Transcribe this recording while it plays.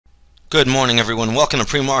Good morning, everyone. Welcome to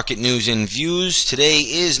Pre-Market News and Views. Today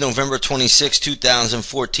is November 26,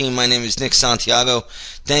 2014. My name is Nick Santiago.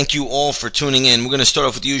 Thank you all for tuning in. We're going to start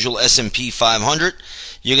off with the usual S&P 500.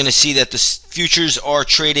 You're going to see that the futures are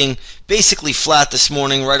trading basically flat this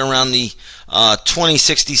morning, right around the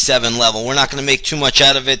 2067 level. We're not going to make too much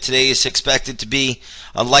out of it. Today is expected to be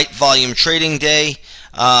a light volume trading day.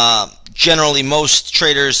 Generally, most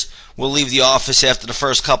traders will leave the office after the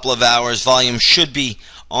first couple of hours. Volume should be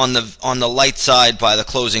on the light side by the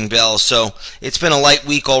closing bell. So it's been a light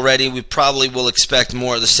week already. We probably will expect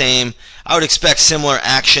more of the same. I would expect similar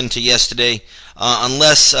action to yesterday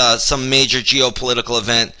unless some major geopolitical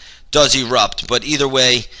event does erupt. But either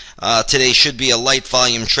way, today should be a light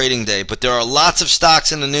volume trading day. But there are lots of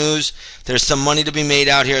stocks in the news. There's some money to be made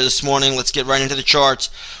out here this morning. Let's get right into the charts.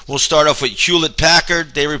 We'll start off with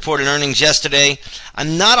Hewlett-Packard. They reported earnings yesterday.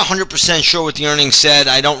 I'm not 100% sure what the earnings said.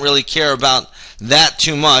 I don't really care about that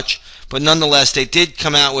too much, but nonetheless, they did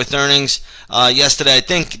come out with earnings yesterday. I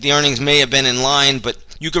think the earnings may have been in line, but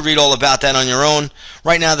you could read all about that on your own.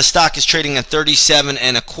 Right now, the stock is trading at 37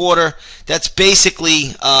 and a quarter. That's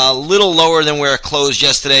basically a little lower than where it closed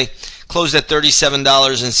yesterday. Closed at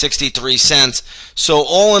 $37.63. So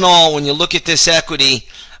all in all, when you look at this equity,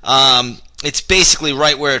 it's basically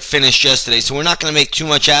right where it finished yesterday. So we're not going to make too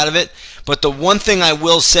much out of it. But the one thing I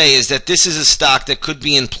will say is that this is a stock that could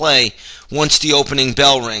be in play once the opening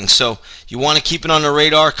bell rings. So you want to keep it on the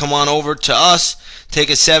radar, come on over to us, take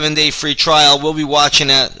a 7-day free trial. We'll be watching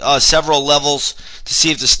at several levels to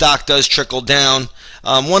see if the stock does trickle down.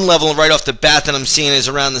 One level right off the bat that I'm seeing is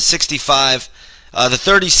around the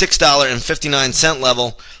 $36.59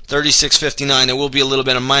 level, $36.59. There will be a little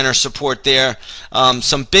bit of minor support there.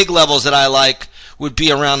 Some big levels that I like would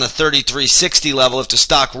be around the $33.60 level if the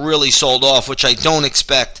stock really sold off, which I don't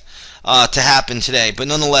expect to happen today. But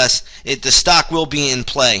nonetheless, the stock will be in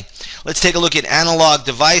play. Let's take a look at Analog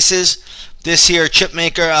Devices. This here chip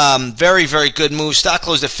maker, very, very good move. Stock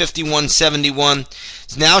closed at $51.71.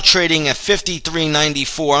 It's now trading at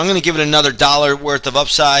 $53.94. I'm going to give it another dollar worth of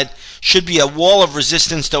upside. Should be a wall of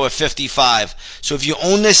resistance, though, at 55. So if you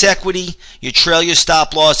own this equity, you trail your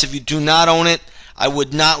stop loss. If you do not own it, I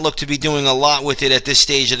would not look to be doing a lot with it at this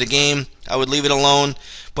stage of the game. I would leave it alone.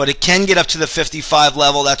 But it can get up to the 55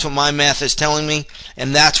 level. That's what my math is telling me.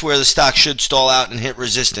 And that's where the stock should stall out and hit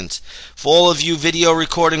resistance. For all of you video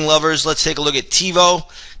recording lovers, let's take a look at TiVo.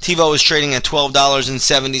 TiVo is trading at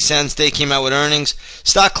 $12.70. They came out with earnings.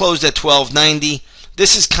 Stock closed at $12.90.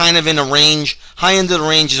 This is kind of in a range. High end of the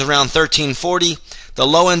range is around $13.40. The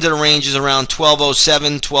low end of the range is around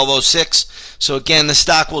 $12.07, $12.06. So again, the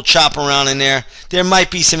stock will chop around in there. There might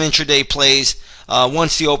be some intraday plays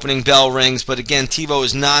once the opening bell rings, but again, TiVo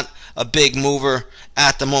is not a big mover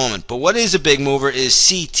at the moment. But what is a big mover is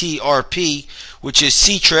CTRP, which is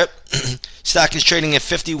C-Trip. Stock is trading at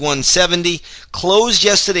 $51.70. Closed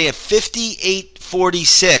yesterday at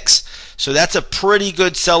 $58.46. So that's a pretty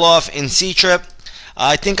good sell-off in C-Trip.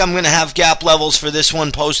 I think I'm going to have gap levels for this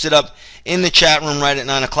one posted up in the chat room right at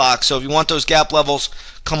 9 o'clock. So if you want those gap levels,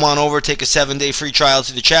 come on over, take a 7-day free trial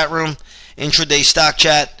to the chat room. Intraday stock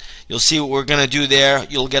chat. You'll see what we're going to do there.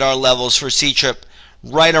 You'll get our levels for C-Trip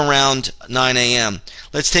right around 9 a.m.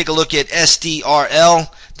 Let's take a look at SDRL.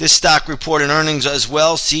 This stock reported earnings as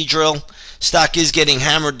well. Seadrill. Stock is getting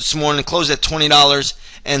hammered this morning. Closed at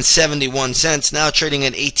 $20.71. Now trading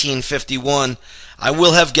at $18.51. I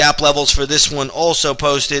will have gap levels for this one also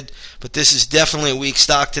posted, but this is definitely a weak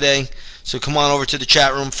stock today. So come on over to the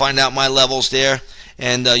chat room, find out my levels there,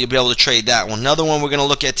 and you'll be able to trade that one. Another one we're going to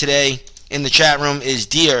look at today in the chat room is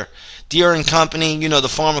Deere. Deere & Company, you know, the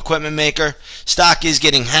farm equipment maker. Stock is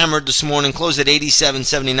getting hammered this morning, closed at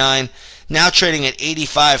 $87.79. Now trading at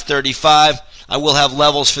 $85.35. I will have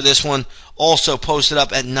levels for this one also posted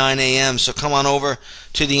up at 9 a.m. So come on over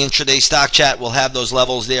to the intraday stock chat. We'll have those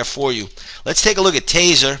levels there for you. Let's take a look at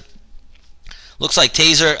Taser. Looks like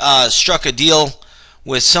Taser struck a deal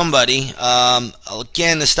with somebody.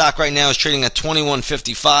 Again, the stock right now is trading at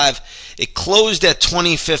 $21.55. It closed at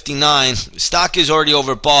 $20.59. Stock is already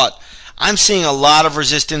overbought. I'm seeing a lot of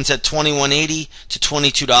resistance at $21.80 to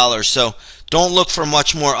 $22. So don't look for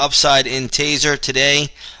much more upside in Taser today.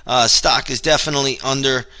 Stock is definitely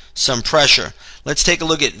under some pressure. Let's take a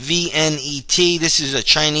look at VNET. This is a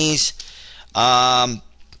Chinese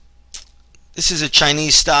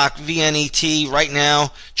stock. VNET right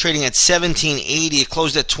now trading at $17.80. It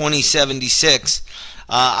closed at $20.76.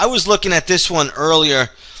 I was looking at this one earlier.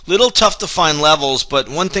 Little tough to find levels, but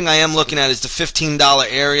one thing I am looking at is the $15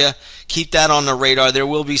 area. Keep that on the radar. There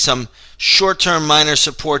will be some short-term minor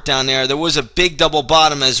support down there. There was a big double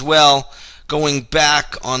bottom as well going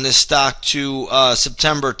back on this stock to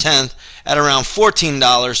September 10th. at around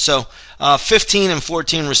 $14. So 15 and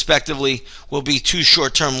 14 respectively will be two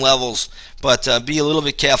short-term levels, but be a little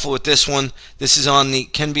bit careful with this one. This is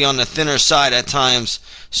can be on the thinner side at times,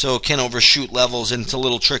 so it can overshoot levels and it's a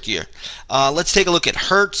little trickier. Let's take a look at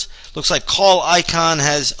Hertz. Looks like Carl Icahn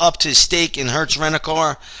has upped his stake in Hertz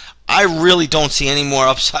Rent-A-Car. I really don't see any more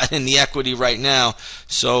upside in the equity right now,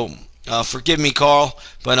 so forgive me, Carl,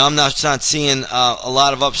 but I'm not seeing a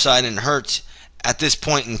lot of upside in Hertz at this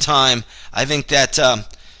point in time. I think that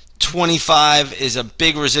 25 is a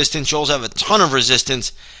big resistance. You also have a ton of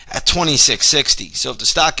resistance at 26.60. So if the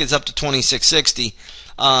stock gets up to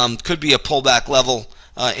 26.60, could be a pullback level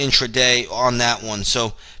intraday on that one.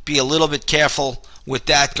 So be a little bit careful with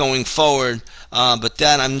that going forward. But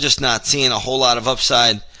then I'm just not seeing a whole lot of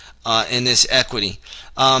upside in this equity.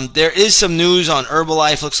 There is some news on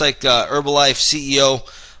Herbalife. Looks like Herbalife CEO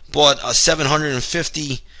bought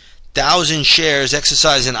 750,000 shares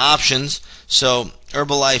exercising options. So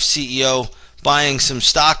Herbalife CEO buying some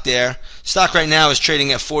stock there. Stock right now is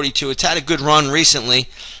trading at 42. It's had a good run recently,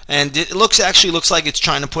 and it actually looks like it's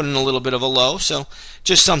trying to put in a little bit of a low. So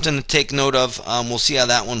just something to take note of. We'll see how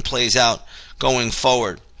that one plays out going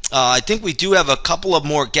forward. I think we do have a couple of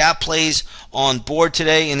more gap plays on board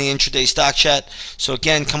today in the intraday stock chat. So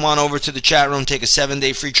again, come on over to the chat room, take a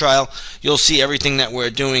 7-day free trial. You'll see everything that we're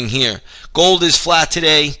doing here. Gold is flat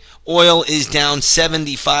today. Oil is down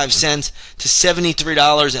 75 cents to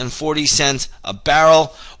 $73.40 a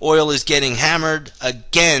barrel. Oil is getting hammered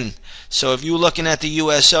again. So if you're looking at the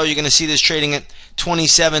USO, you're going to see this trading at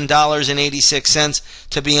 $27.86.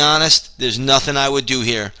 To be honest, there's nothing I would do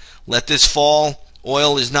here. Let this fall.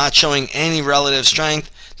 Oil is not showing any relative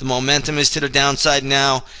strength. The momentum is to the downside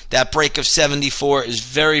now. That break of 74 is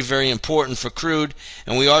very, very important for crude,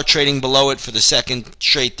 and we are trading below it for the second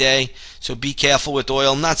straight day. So be careful with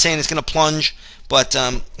oil. I'm not saying it's going to plunge, but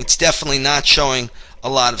it's definitely not showing a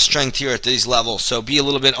lot of strength here at these levels. So be a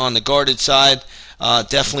little bit on the guarded side.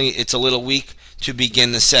 Definitely it's a little weak to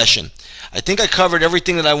begin the session. I think I covered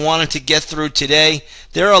everything that I wanted to get through today.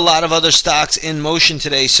 There are a lot of other stocks in motion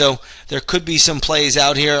today, so there could be some plays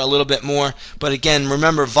out here a little bit more. But again,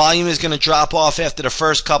 remember, volume is going to drop off after the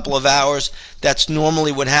first couple of hours. That's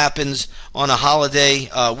normally what happens on a holiday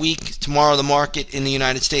week. Tomorrow the market in the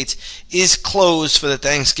United States is closed for the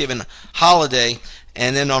Thanksgiving holiday.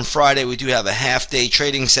 And then on Friday, we do have a half-day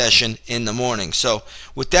trading session in the morning. So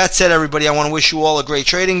with that said, everybody, I want to wish you all a great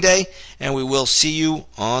trading day, and we will see you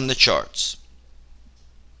on the charts.